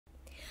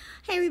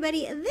Hi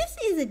everybody, this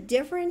is a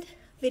different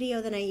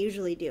video than I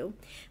usually do.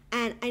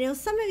 And I know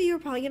some of you are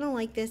probably going to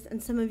like this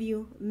and some of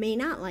you may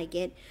not like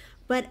it.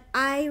 But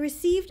I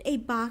received a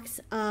box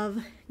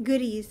of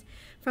goodies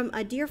from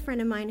a dear friend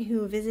of mine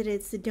who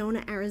visited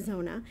Sedona,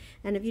 Arizona.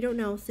 And if you don't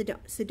know,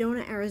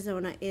 Sedona,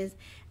 Arizona is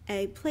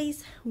a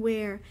place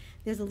where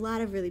there's a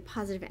lot of really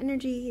positive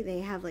energy.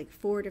 They have like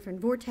 4 different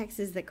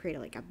vortexes that create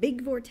like a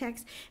big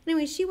vortex.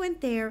 Anyway, she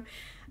went there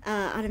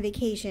on a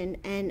vacation,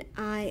 and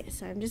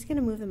so I'm just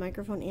gonna move the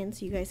microphone in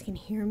so you guys can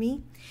hear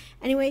me.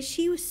 Anyway,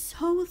 she was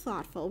so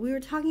thoughtful. We were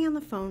talking on the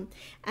phone,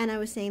 and I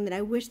was saying that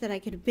I wish that I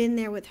could have been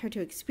there with her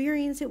to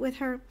experience it with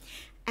her.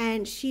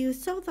 And she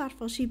was so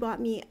thoughtful. She bought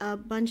me a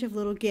bunch of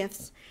little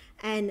gifts,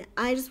 and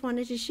I just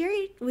wanted to share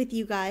with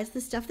you guys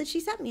the stuff that she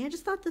sent me. I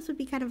just thought this would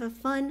be kind of a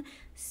fun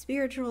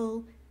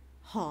spiritual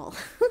haul.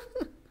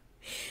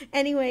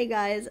 Anyway,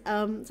 guys,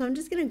 so I'm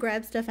just going to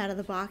grab stuff out of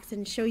the box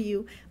and show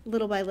you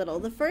little by little.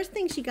 The first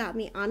thing she got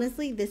me,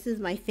 honestly, this is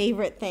my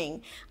favorite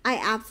thing. I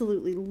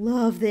absolutely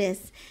love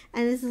this.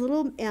 And this is a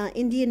little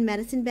Indian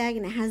medicine bag,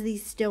 and it has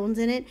these stones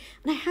in it.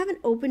 And I haven't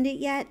opened it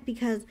yet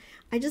because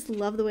I just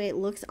love the way it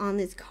looks on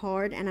this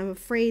card. And I'm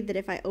afraid that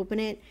if I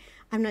open it,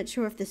 I'm not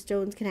sure if the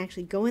stones can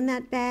actually go in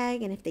that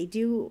bag. And if they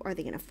do, are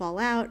they going to fall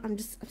out? I'm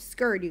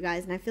scared, you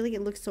guys. And I feel like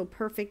it looks so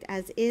perfect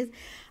as is.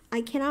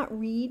 I cannot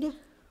read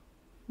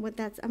what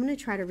that's. I'm going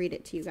to try to read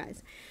it to you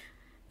guys.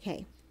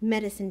 Okay,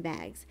 medicine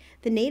bags.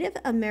 The Native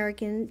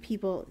American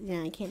people,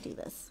 yeah, I can't do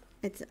this.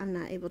 I'm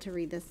not able to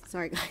read this.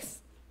 Sorry, guys.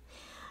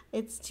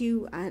 It's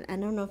too, I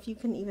don't know if you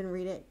can even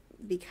read it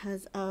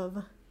because of,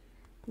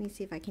 let me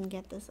see if I can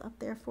get this up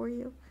there for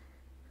you.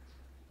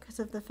 Because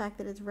of the fact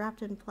that it's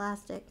wrapped in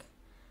plastic.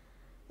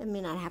 It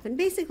may not happen.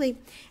 Basically,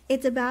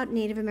 it's about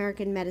Native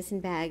American medicine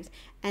bags,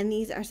 and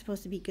these are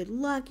supposed to be good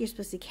luck. You're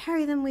supposed to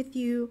carry them with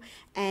you,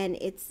 and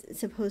it's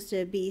supposed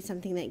to be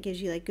something that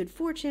gives you like good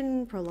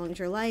fortune, prolongs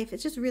your life.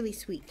 It's just really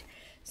sweet.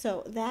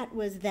 So that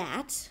was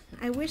that.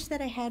 I wish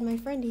that I had my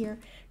friend here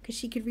because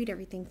she could read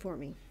everything for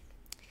me.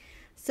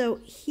 So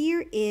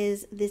here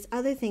is this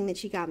other thing that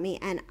she got me,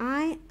 and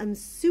I am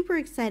super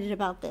excited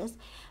about this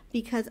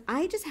because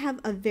I just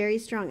have a very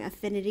strong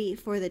affinity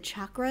for the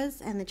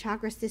chakras and the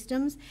chakra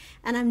systems,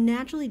 and I'm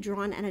naturally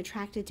drawn and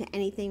attracted to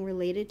anything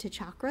related to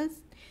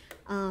chakras.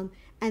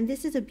 And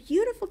this is a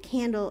beautiful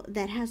candle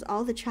that has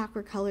all the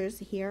chakra colors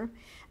here.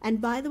 And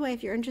by the way,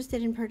 if you're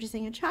interested in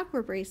purchasing a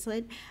chakra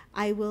bracelet,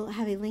 I will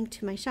have a link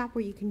to my shop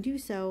where you can do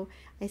so.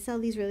 I sell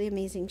these really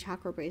amazing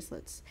chakra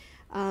bracelets.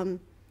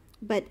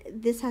 But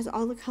this has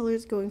all the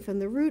colors going from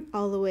the root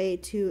all the way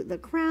to the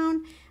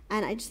crown,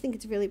 and I just think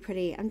it's really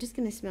pretty. I'm just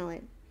going to smell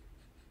it.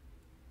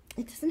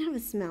 It doesn't have a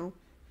smell.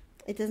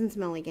 It doesn't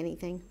smell like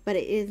anything, but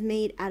it is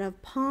made out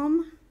of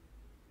palm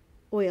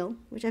oil,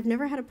 which I've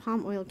never had a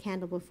palm oil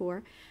candle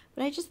before,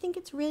 but I just think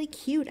it's really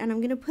cute, and I'm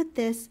going to put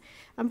this,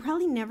 I'm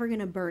probably never going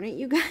to burn it,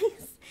 you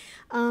guys,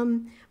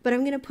 but I'm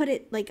going to put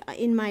it like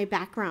in my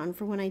background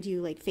for when I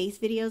do like face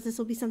videos. This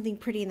will be something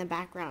pretty in the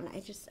background.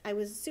 I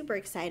was super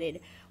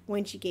excited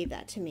when she gave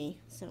that to me,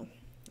 so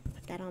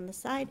put that on the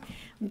side.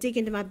 Dig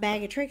into my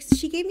bag of tricks.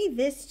 She gave me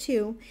this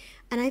too,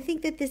 and I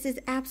think that this is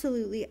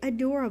absolutely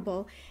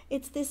adorable.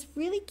 It's this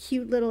really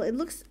cute little, it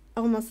looks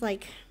almost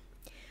like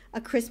a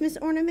Christmas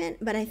ornament,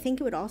 but I think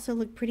it would also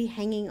look pretty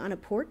hanging on a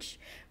porch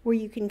where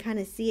you can kind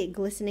of see it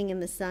glistening in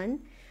the sun.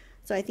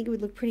 So I think it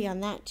would look pretty on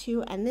that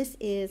too. And this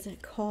is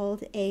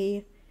called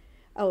the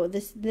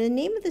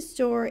name of the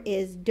store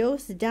is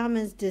Dos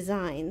Damas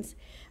Designs.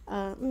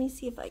 Let me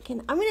see if I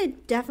can, I'm going to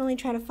definitely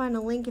try to find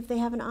a link if they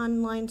have an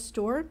online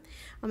store.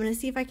 I'm going to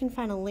see if I can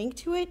find a link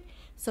to it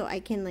so I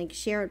can like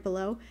share it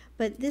below.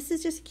 But this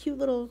is just a cute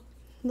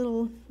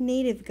little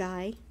native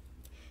guy.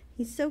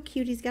 He's so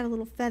cute. He's got a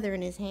little feather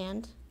in his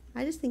hand.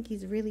 I just think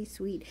he's really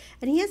sweet.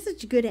 And he has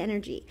such good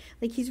energy.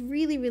 Like he's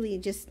really, really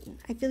just,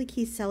 I feel like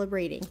he's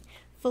celebrating,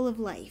 full of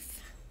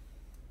life.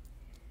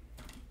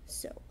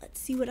 So let's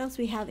see what else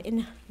we have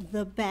in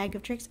the bag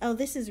of tricks. Oh,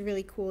 this is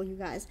really cool, you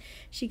guys.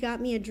 She got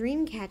me a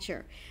dream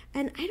catcher.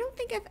 And I don't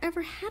think I've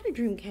ever had a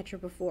dream catcher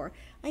before.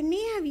 I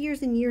may have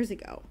years and years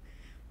ago,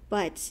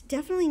 but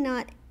definitely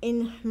not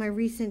in my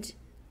recent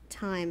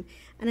time.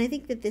 And I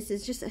think that this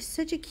is just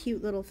such a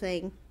cute little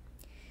thing.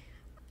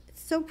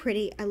 It's so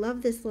pretty. I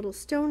love this little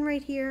stone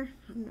right here.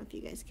 I don't know if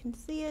you guys can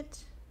see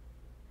it.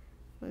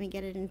 Let me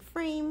get it in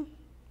frame.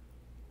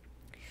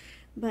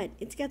 But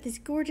it's got this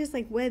gorgeous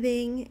like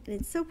webbing, and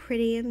it's so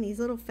pretty, and these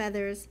little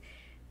feathers.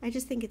 I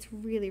just think it's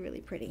really, really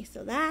pretty.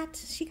 So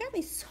she got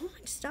me so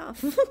much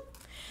stuff.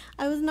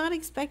 I was not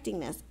expecting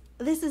this.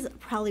 This is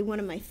probably one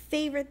of my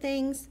favorite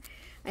things.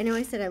 I know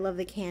I said I love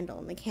the candle,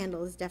 and the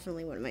candle is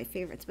definitely one of my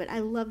favorites, but I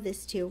love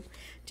this too,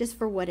 just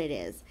for what it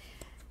is.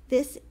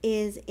 This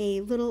is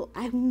a little,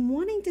 I'm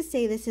wanting to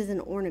say this is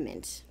an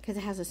ornament because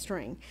it has a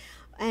string.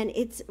 And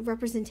it's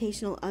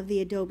representational of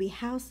the adobe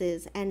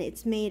houses, and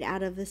it's made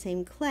out of the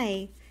same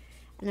clay.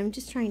 And I'm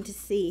just trying to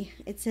see.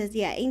 It says,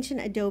 yeah,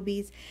 ancient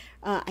adobes.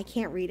 I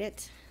can't read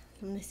it.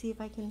 I'm going to see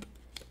if I can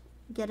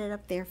get it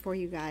up there for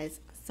you guys.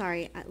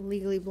 Sorry,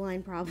 legally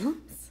blind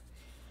problems.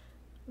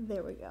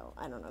 There we go.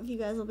 I don't know if you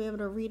guys will be able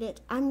to read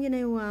it. I'm going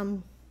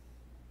to,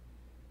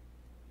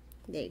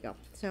 there you go.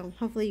 So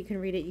hopefully you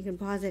can read it. You can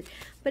pause it.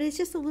 But it's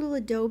just a little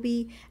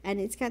adobe, and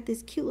it's got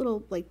this cute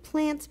little like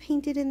plants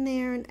painted in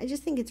there. And I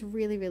just think it's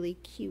really, really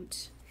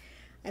cute.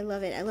 I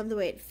love it. I love the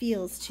way it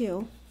feels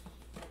too.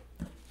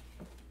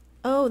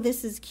 Oh,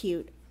 this is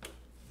cute.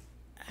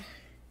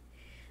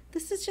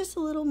 This is just a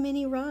little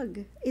mini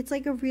rug. It's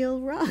like a real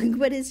rug,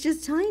 but it's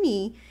just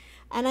tiny.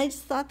 And I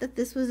just thought that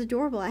this was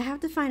adorable. I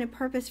have to find a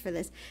purpose for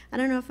this. I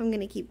don't know if I'm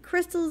going to keep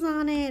crystals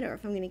on it or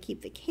if I'm going to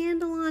keep the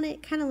candle on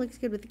it. Kind of looks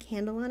good with the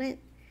candle on it.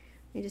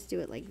 Let me just do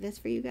it like this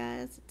for you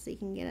guys so you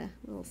can get a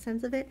little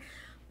sense of it.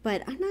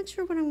 But I'm not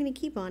sure what I'm going to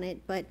keep on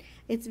it, but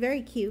it's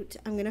very cute.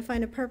 I'm going to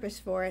find a purpose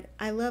for it.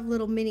 I love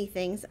little mini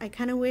things. I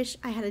kind of wish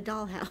I had a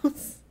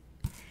dollhouse.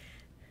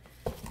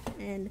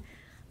 And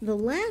the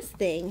last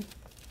thing,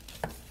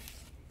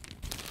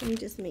 let me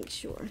just make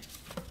sure.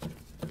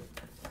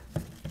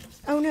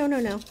 Oh,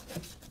 no.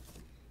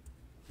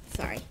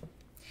 Sorry.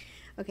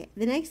 Okay,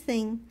 the next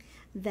thing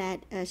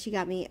that she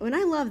got me, and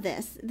I love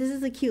this. This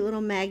is a cute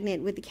little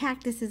magnet with the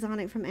cactuses on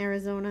it from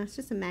Arizona. It's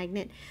just a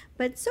magnet,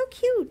 but it's so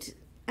cute.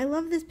 I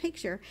love this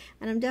picture,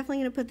 and I'm definitely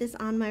going to put this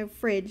on my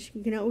fridge.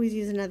 You can always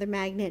use another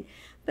magnet,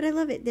 but I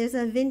love it. There's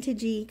a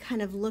vintagey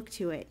kind of look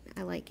to it.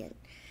 I like it.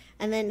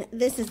 And then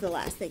this is the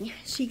last thing.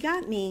 She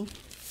got me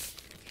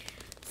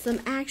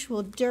some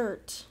actual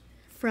dirt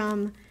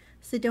from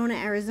Sedona,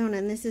 Arizona,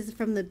 and this is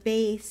from the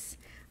base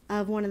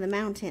of one of the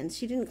mountains.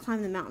 She didn't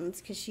climb the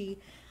mountains because she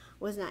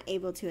was not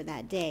able to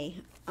that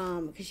day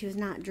because she was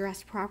not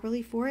dressed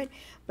properly for it,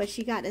 but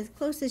she got as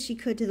close as she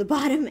could to the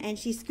bottom, and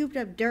she scooped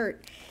up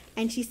dirt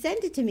and she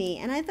sent it to me,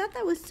 and I thought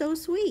that was so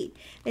sweet.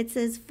 It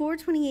says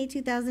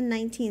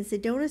 4/28/2019,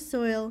 Sedona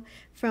soil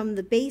from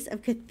the base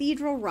of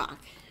Cathedral Rock,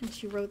 and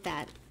she wrote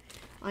that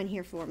on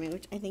here for me,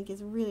 which I think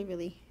is really,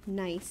 really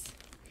nice.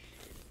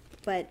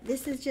 But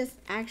this is just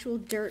actual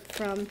dirt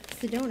from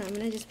Sedona. I'm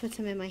going to just put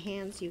some in my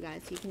hands, you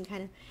guys, so you can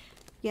kind of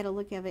get a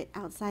look of it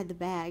outside the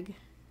bag.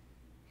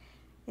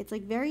 It's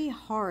like very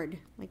hard.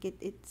 Like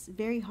it's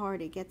very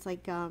hard. It gets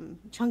like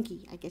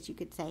chunky, I guess you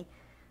could say.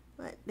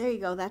 But there you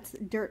go. That's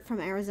dirt from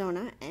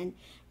Arizona, and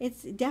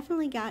it's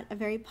definitely got a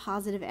very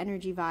positive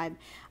energy vibe.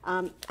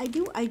 I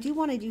do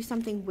want to do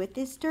something with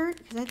this dirt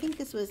because I think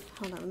this was.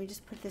 Hold on, let me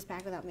just put this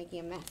back without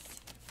making a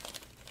mess.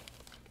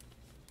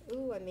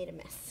 Ooh, I made a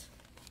mess.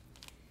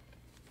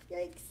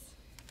 Yikes.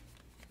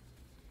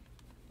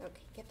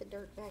 Okay, get the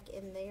dirt back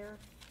in there.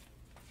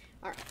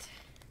 All right.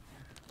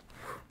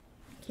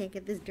 Can't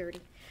get this dirty.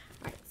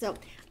 All right, so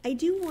I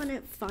do want to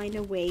find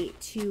a way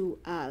to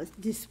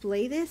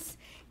display this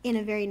in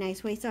a very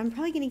nice way. So I'm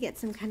probably going to get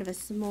some kind of a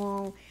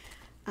small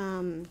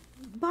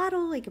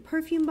bottle, like a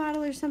perfume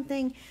bottle or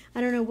something. I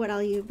don't know what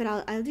I'll use, but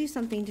I'll do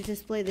something to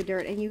display the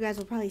dirt, and you guys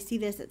will probably see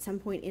this at some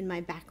point in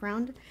my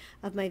background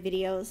of my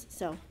videos.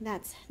 So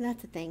that's a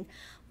thing.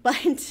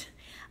 But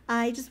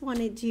I just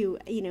wanted to,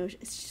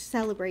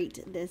 celebrate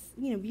this,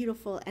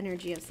 beautiful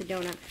energy of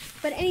Sedona.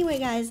 But anyway,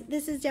 guys,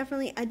 this is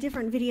definitely a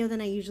different video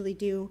than I usually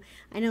do.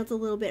 I know it's a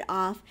little bit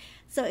off.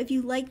 So if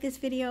you like this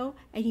video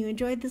and you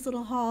enjoyed this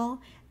little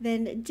haul,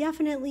 then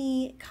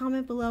definitely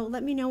comment below.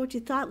 Let me know what you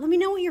thought. Let me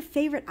know what your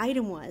favorite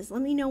item was.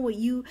 Let me know what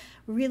you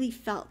really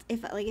felt.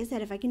 If, like I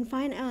said, if I can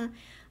find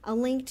a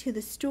link to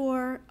the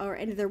store or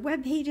any of their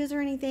web pages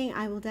or anything,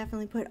 I will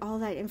definitely put all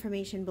that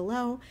information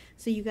below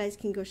so you guys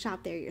can go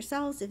shop there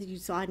yourselves if you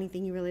saw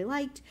anything you really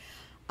liked.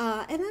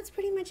 And that's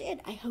pretty much it.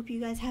 I hope you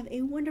guys have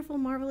a wonderful,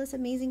 marvelous,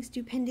 amazing,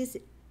 stupendous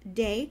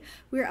day.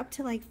 We're up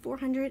to like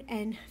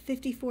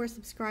 454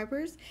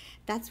 subscribers.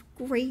 That's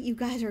great. You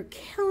guys are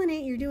killing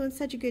it. You're doing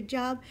such a good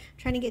job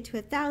trying to get to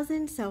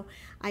 1,000. So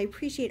I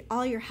appreciate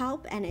all your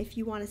help. And if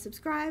you want to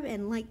subscribe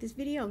and like this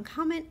video and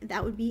comment,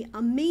 that would be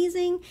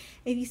amazing.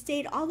 If you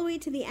stayed all the way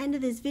to the end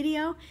of this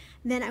video,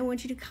 then I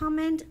want you to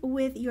comment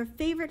with your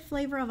favorite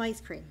flavor of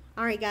ice cream.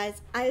 All right,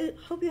 guys, I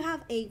hope you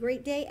have a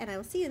great day, and I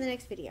will see you in the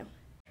next video.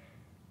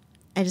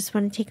 I just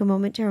want to take a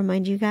moment to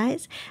remind you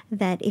guys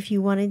that if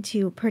you wanted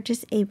to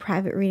purchase a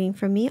private reading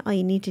from me, all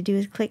you need to do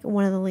is click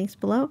one of the links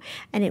below,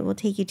 and it will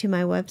take you to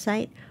my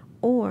website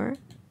or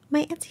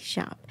my Etsy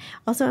shop.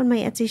 Also on my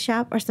Etsy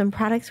shop are some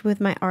products with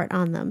my art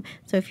on them.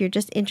 So if you're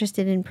just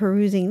interested in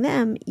perusing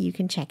them, you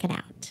can check it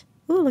out.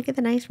 Ooh, look at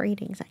the nice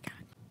ratings I got.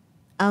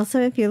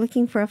 Also, if you're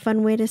looking for a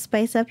fun way to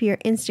spice up your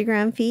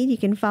Instagram feed, you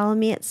can follow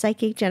me at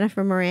Psychic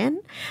Jennifer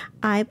Moran.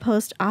 I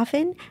post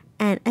often,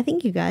 and I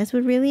think you guys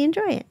would really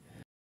enjoy it.